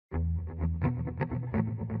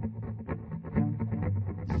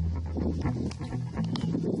Hey,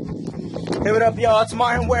 what up, y'all? It's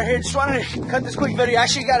Martin Ware here. Just wanted to cut this quick video. You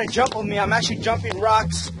actually got to jump with me. I'm actually jumping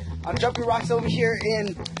rocks. I'm jumping rocks over here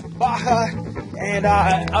in Baja, and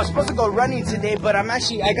I was supposed to go running today, but I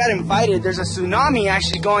got invited. There's a tsunami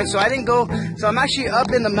actually going, so I didn't go. So I'm actually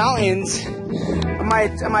up in the mountains.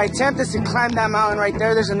 My attempt is to climb that mountain right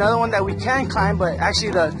there. There's another one that we can climb, but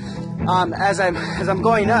actually as I'm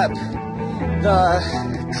going up, the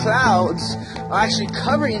clouds are actually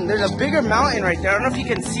covering. There's a bigger mountain right there. I don't know if you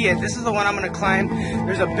can see it. This is the one I'm gonna climb.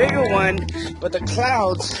 There's a bigger one, but the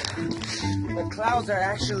clouds are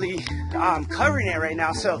actually covering it right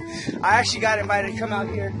now. So I actually got invited to come out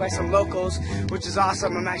here by some locals, which is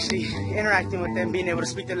awesome. I'm actually interacting with them, being able to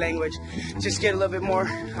speak their language, just get a little bit more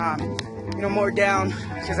more down,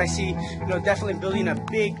 because I see, definitely building a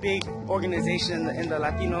big organization in the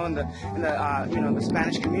Latino and the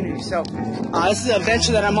Spanish community. So this is the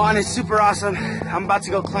adventure that I'm on. It's super awesome. I'm about to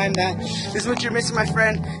go climb that. This is what you're missing, my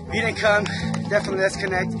friend. If you didn't come, definitely let's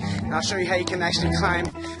connect, and I'll show you how you can actually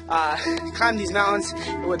climb these mountains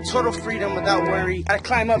with total freedom, without worry. Gotta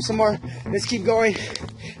climb up some more. Let's keep going.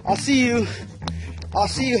 I'll see you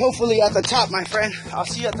hopefully at the top, my friend. I'll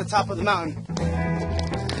see you at the top of the mountain.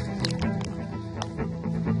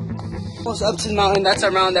 Almost up to the mountain. That's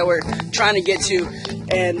our mountain that we're trying to get to,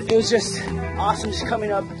 and it was just awesome just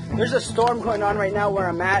coming up. There's a storm going on right now where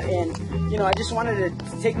I'm at, and I just wanted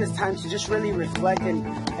to take this time to just really reflect and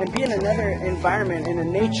be in another environment, in a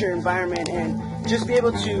nature environment, and just be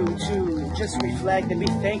able to just reflect and be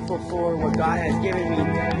thankful for what God has given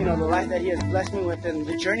me, the life that He has blessed me with, and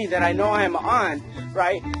the journey that I know I am on,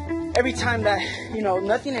 right? Every time that,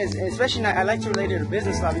 nothing is, especially I like to relate it to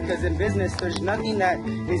business law, because in business, there's nothing that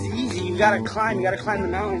is easy. You gotta climb the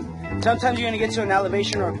mountain. Sometimes you're gonna get to an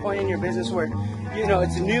elevation or a point in your business where,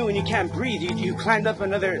 it's new and you can't breathe. You climbed up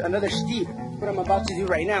another steep, what I'm about to do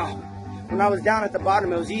right now. When I was down at the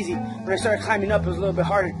bottom, it was easy. When I started climbing up, it was a little bit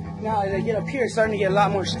harder. Now, as I get up here, it's starting to get a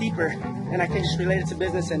lot more steeper, and I can just relate it to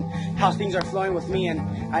business and how things are flowing with me. And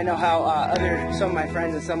I know how some of my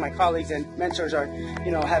friends and some of my colleagues and mentors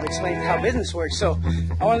have explained how business works. So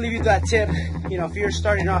I want to leave you that tip. If you're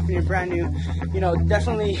starting off and you're brand new,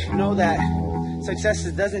 definitely know that success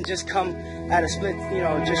doesn't just come at a split,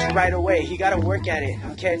 just right away. You got to work at it,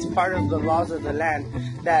 okay? It's part of the laws of the land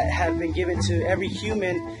that have been given to every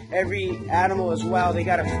human, every animal as well. They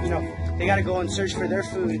got to go and search for their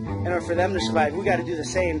food in order for them to survive. We got to do the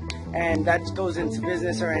same, and that goes into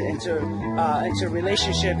business or into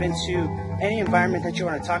relationship, into any environment that you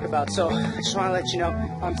want to talk about. So I just want to let you know,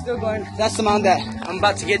 I'm still going. That's the mountain that I'm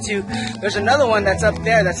about to get to. There's another one that's up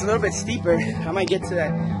there that's a little bit steeper. I might get to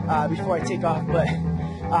that before I take off, but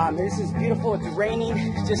this is beautiful. It's raining.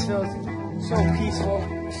 It just feels so peaceful,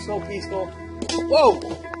 so peaceful. Whoa,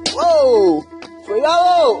 whoa,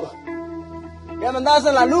 cuidado. Ya me andas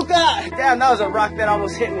en la nuca. Damn, that was a rock that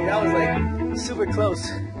almost hit me. That was like super close.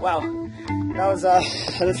 Wow, that was I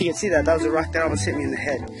don't know if you can see that. That was a rock that almost hit me in the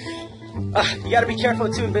head. You gotta be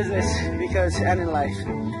careful too in business, and in life.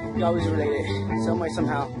 You always relate it some way,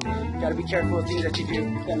 somehow. You gotta be careful with things that you do.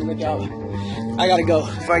 You gotta look out. I gotta go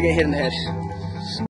before I get hit in the head.